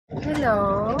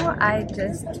Hello, I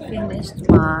just finished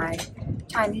my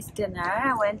Chinese dinner.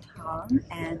 I went home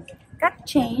and got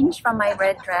changed from my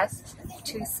red dress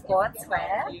to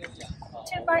sportswear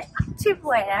to my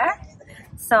activewear.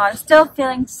 So I'm still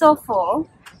feeling so full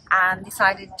and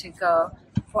decided to go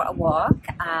for a walk.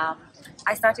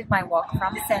 I started my walk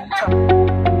from Central.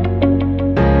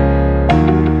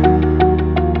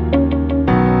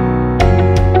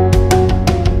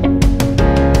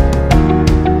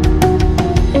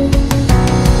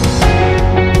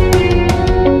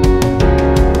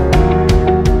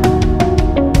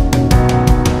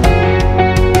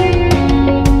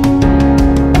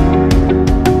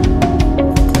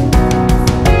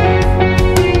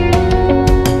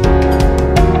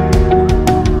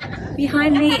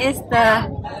 Behind me is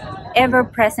the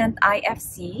ever-present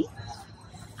IFC,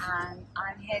 and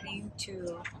I'm heading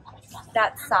to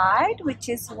that side, which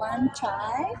is Wan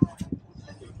Chai.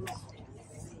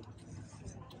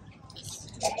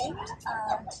 Okay,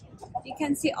 you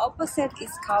can see opposite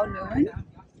is Kowloon,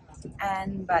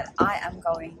 but I am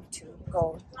going to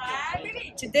go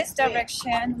to this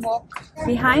direction. Walk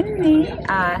behind me.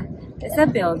 There's a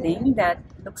building that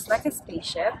looks like a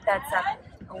spaceship. That's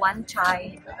a Wan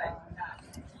Chai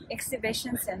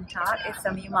exhibition center. It's a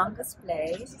humongous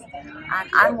place, and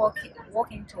I'm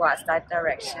walking towards that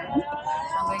direction.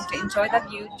 I'm going to enjoy the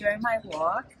view during my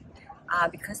walk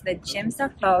because the gyms are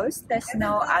closed. There's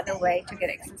no other way to get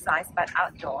exercise but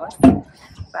outdoors.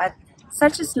 But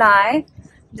such is life.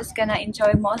 I'm just gonna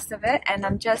enjoy most of it, and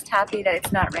I'm just happy that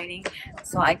it's not raining,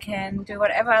 so I can do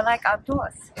whatever I like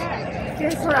outdoors.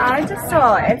 Here's what I just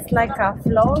saw. It's like a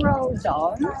floral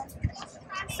dome.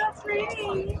 So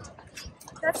pretty.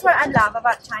 That's what I love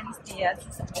about Chinese theaters.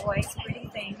 It's always pretty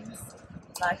things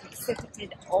like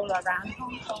exhibited all around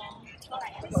Hong Kong.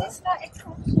 This is the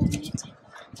exhibition.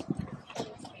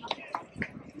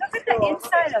 Look at the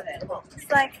inside of it. It's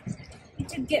like you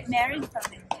could get married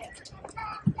from in here.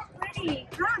 Pretty,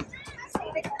 huh?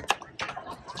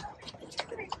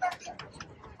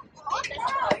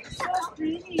 So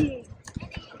pretty.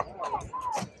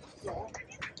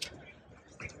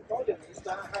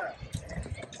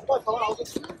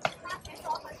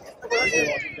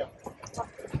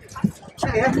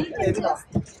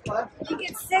 You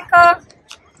get sick of,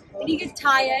 when you get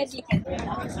tired, you can,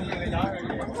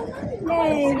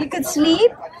 yay, you could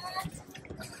sleep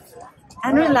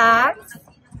and relax.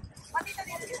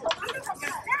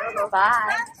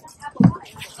 Bye.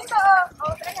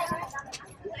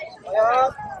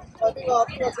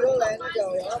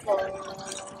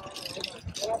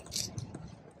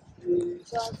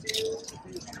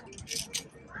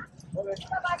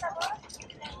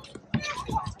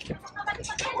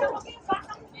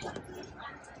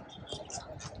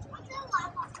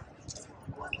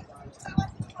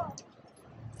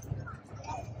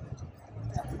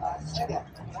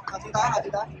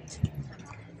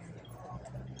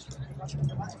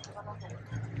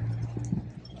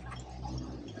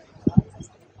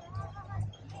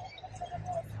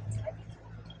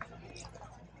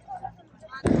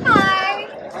 Hi,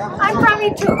 I'm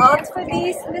probably too old for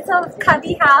this little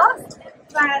cubby house,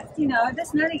 but you know,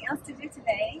 there's nothing else to do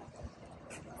today,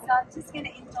 so I'm just gonna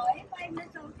enjoy my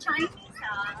little Chinese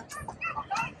house.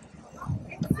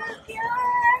 It's so cute.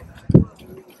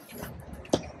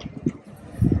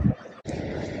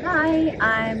 Hi,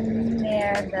 I'm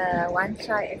near the Wan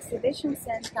Chai Exhibition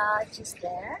Center, just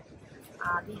there.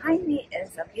 Behind me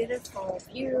is a beautiful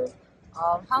view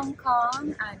of Hong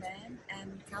Kong Island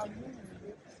and Kowloon.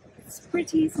 It's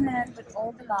pretty, isn't it, with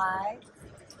all the lights?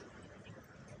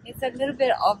 It's a little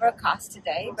bit overcast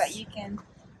today, but you can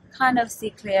kind of see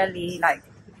clearly like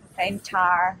the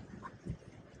entire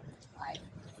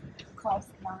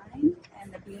coastline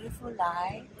and the beautiful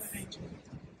lights.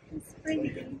 It's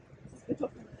pretty.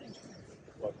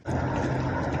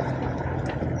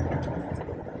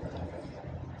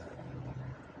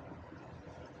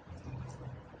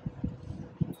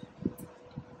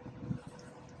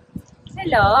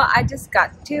 Hello, I just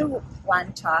got to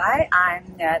Wan Chai. I'm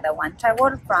near the Wan Chai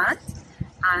waterfront,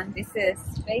 and this is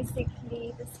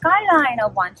basically the skyline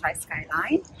of Wan Chai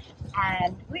skyline.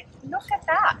 And look at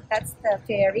that. That's the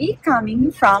ferry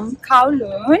coming from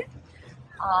Kowloon.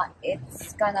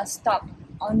 It's gonna stop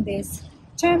on this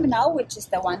terminal, which is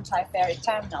the Wan Chai ferry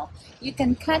terminal. You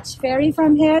can catch ferry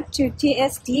from here to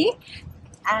TST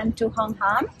and to Hong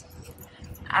Kong.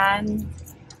 And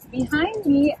behind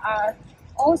me are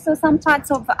also some parts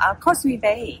of Causeway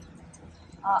Bay.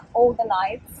 All the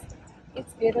lights.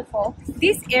 It's beautiful.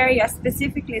 This area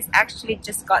specifically is actually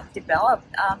just got developed.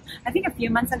 I think a few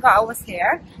months ago I was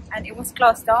here and it was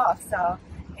closed off, so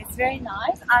it's very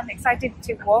nice. I'm excited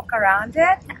to walk around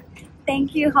it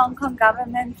Thank you, Hong Kong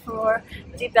government, for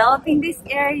developing this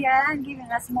area and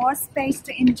giving us more space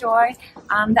to enjoy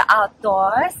the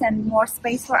outdoors and more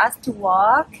space for us to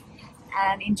walk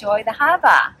and enjoy the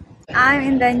harbor. I'm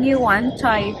in the new One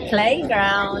Toy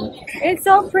playground. It's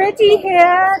so pretty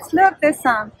here. Look, there's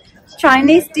some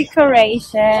Chinese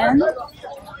decoration.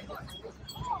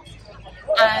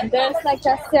 And there's like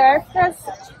a circus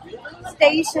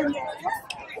station there.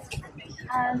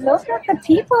 And look at the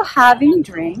people having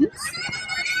drinks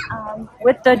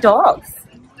with the dogs.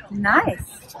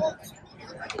 Nice.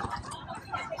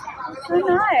 So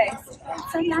nice.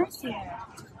 It's so nice here.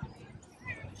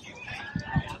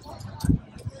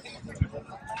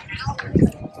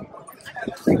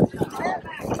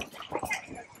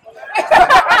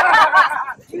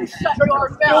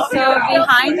 So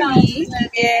behind me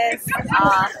is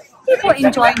people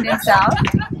enjoying themselves,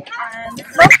 and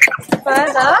look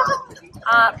further,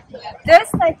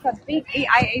 there's like a big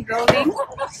AIA building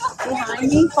behind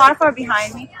me, far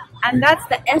behind me, and that's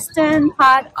the eastern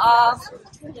part of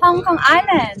Hong Kong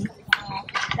Island.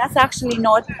 That's actually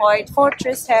North Point,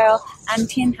 Fortress Hill, and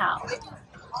Tin House.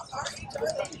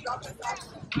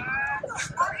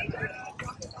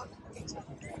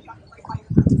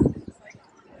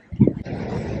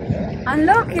 And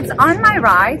look, it's on my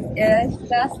right is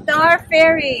the Star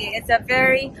Ferry. It's a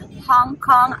very Hong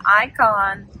Kong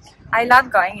icon. I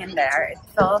love going in there. It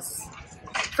feels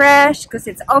fresh because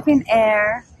it's open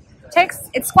air.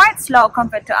 It's quite slow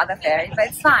compared to other ferries, but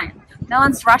it's fine. No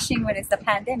one's rushing when it's the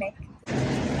pandemic.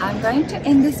 I'm going to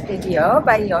end this video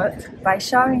by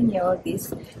showing you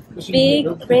these big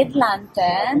red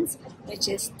lanterns, which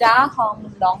is Da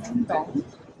Hong Long Dong,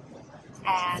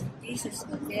 and this is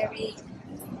very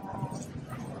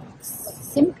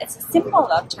it's a symbol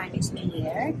of Chinese New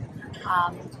Year.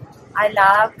 I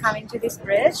love coming to this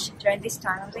bridge during this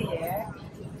time of the year.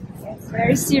 It's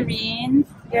very serene,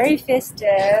 very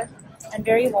festive, and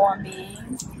very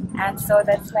warming. And so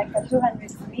that's like a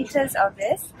 200 meters of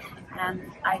this, and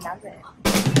I love it.